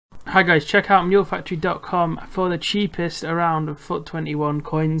Hi guys, check out mulefactory.com for the cheapest around of FUT21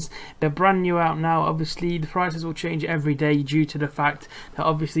 coins. They're brand new out now. Obviously the prices will change every day due to the fact that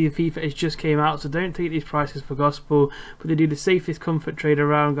obviously the FIFA has just came out, so don't take these prices for gospel, but they do the safest comfort trade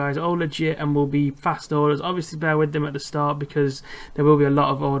around, guys, all legit, and will be fast orders. Obviously bear with them at the start because there will be a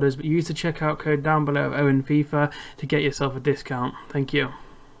lot of orders, but use the checkout code down below of Owen FIFA to get yourself a discount. Thank you.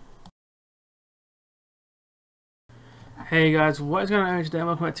 Hey guys, what is going on today?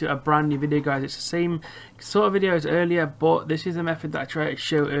 Welcome back to a brand new video, guys. It's the same sort of video as earlier, but this is a method that I tried to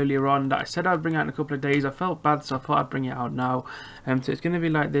show earlier on that I said I'd bring out in a couple of days. I felt bad, so I thought I'd bring it out now. So it's going to be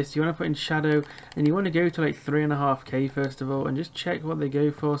like this. You want to put in shadow, and you want to go to like 3.5k first of all, and just check what they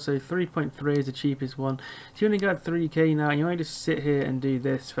go for. So 3.3 is the cheapest one. So you only got 3k now, and you want to just sit here and do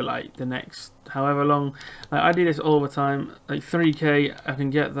this for like the next however long. Like I do this all the time. Like 3k, I can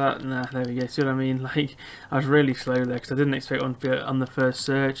get that. Nah, there we go. See what I mean? Like I was really slow there because I didn't expect one to be on the first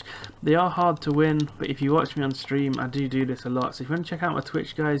search. They are hard to win, but if you watch me on stream, I do this a lot. So if you want to check out my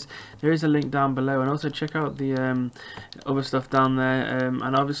Twitch, guys, there is a link down below, and also check out the other stuff down there.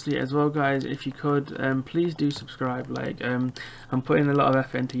 And obviously as well, guys, if you could, please do subscribe. Like I'm putting a lot of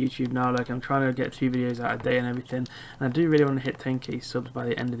effort into YouTube now. Like I'm trying to get 2 videos out a day and everything, and I do really want to hit 10k subs by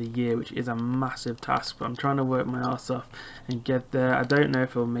the end of the year, which is a massive task, but I'm trying to work my ass off and get there. I don't know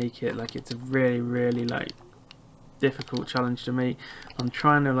if I'll make it. Like it's a really like difficult challenge to make. I'm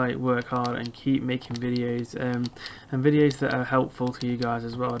trying to like work hard and keep making videos, and videos that are helpful to you guys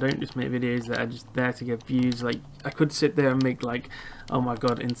as well. I don't just make videos that are just there to get views. Like I could sit there and make like, oh my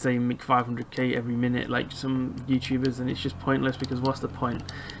god, insane, make 500k every minute like some YouTubers, and it's just pointless, because what's the point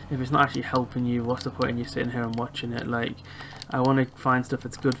if it's not actually helping you? What's the point in you sitting here and watching it? Like I want to find stuff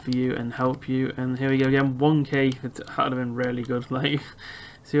that's good for you and help you. And here we go again, 1k. That would have been really good. Like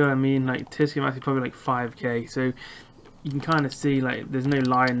see what I mean? Like Tisky Max is probably like 5k, so you can kind of see like there's no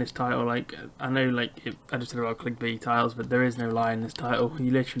lie in this title. Like I know like I just said about clickbait titles, but there is no lie in this title.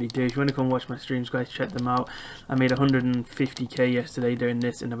 You literally do. If you want to come watch my streams, guys, check them out. I made 150k yesterday doing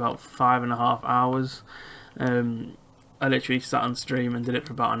this in about 5.5 hours. I literally sat on stream and did it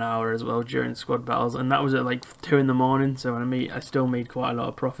for about an hour as well during squad battles, and that was at like 2 in the morning. So when I still made quite a lot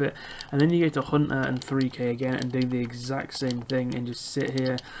of profit. And then you go to Hunter and 3k again and do the exact same thing and just sit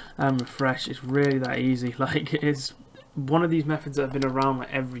here and refresh. It's really that easy. Like it's one of these methods that have been around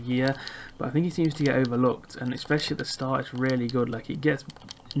like every year, but I think it seems to get overlooked, and especially at the start it's really good. Like it gets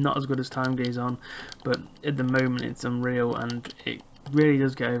not as good as time goes on, but at the moment it's unreal, and it really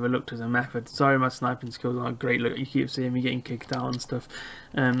does get overlooked as a method. Sorry, my sniping skills aren't great. Look, you keep seeing me getting kicked out and stuff.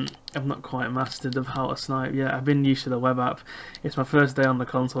 I've not quite mastered of how to snipe yet. I've been used to the web app. It's my first day on the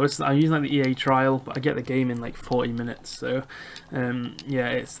console. I'm using like the EA trial, but I get the game in like 40 minutes. So yeah,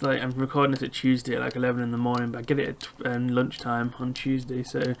 it's like I'm recording this at Tuesday at like 11 in the morning, but I get it at lunchtime on Tuesday,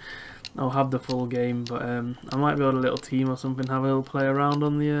 so I'll have the full game. But I might build a little team or something, have a little play around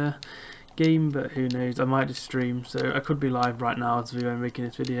on the game, but who knows. I might just stream, so I could be live right now as I'm making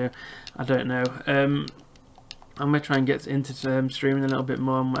this video. I don't know. I'm gonna try and get into streaming a little bit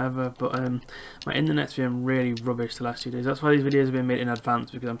more and whatever, but my internet's been really rubbish the last 2 days. That's why these videos have been made in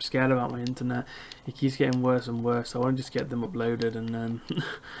advance, because I'm scared about my internet. It keeps getting worse and worse, so I want to just get them uploaded and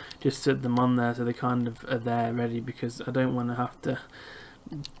just set them on there so they kind of are there ready, because I don't want to have to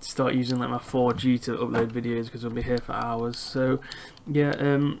start using like my 4G to upload videos, because we'll be here for hours. So yeah,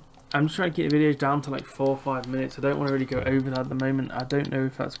 I'm just trying to get the videos down to like 4 or 5 minutes. I don't want to really go over that at the moment. I don't know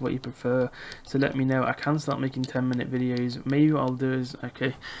if that's what you prefer, so let me know. I can start making 10-minute videos. Maybe what I'll do is,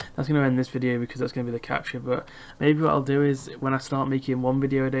 okay, that's going to end this video because that's going to be the capture, but maybe what I'll do is when I start making 1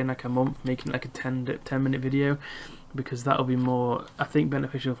 video a day in like a month, making like a 10-minute video, because that'll be more, I think,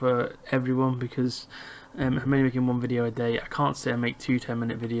 beneficial for everyone, because if I'm only making 1 video a day, I can't say I make 2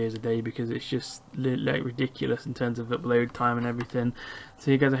 10-minute videos a day, because it's just like ridiculous in terms of upload time and everything. So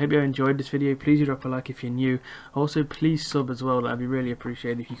you guys, I hope you enjoyed this video. Please do drop a like if you're new. Also please sub as well. That'd be really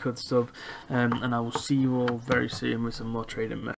appreciated if you could sub, and I will see you all very soon with some more trading methods.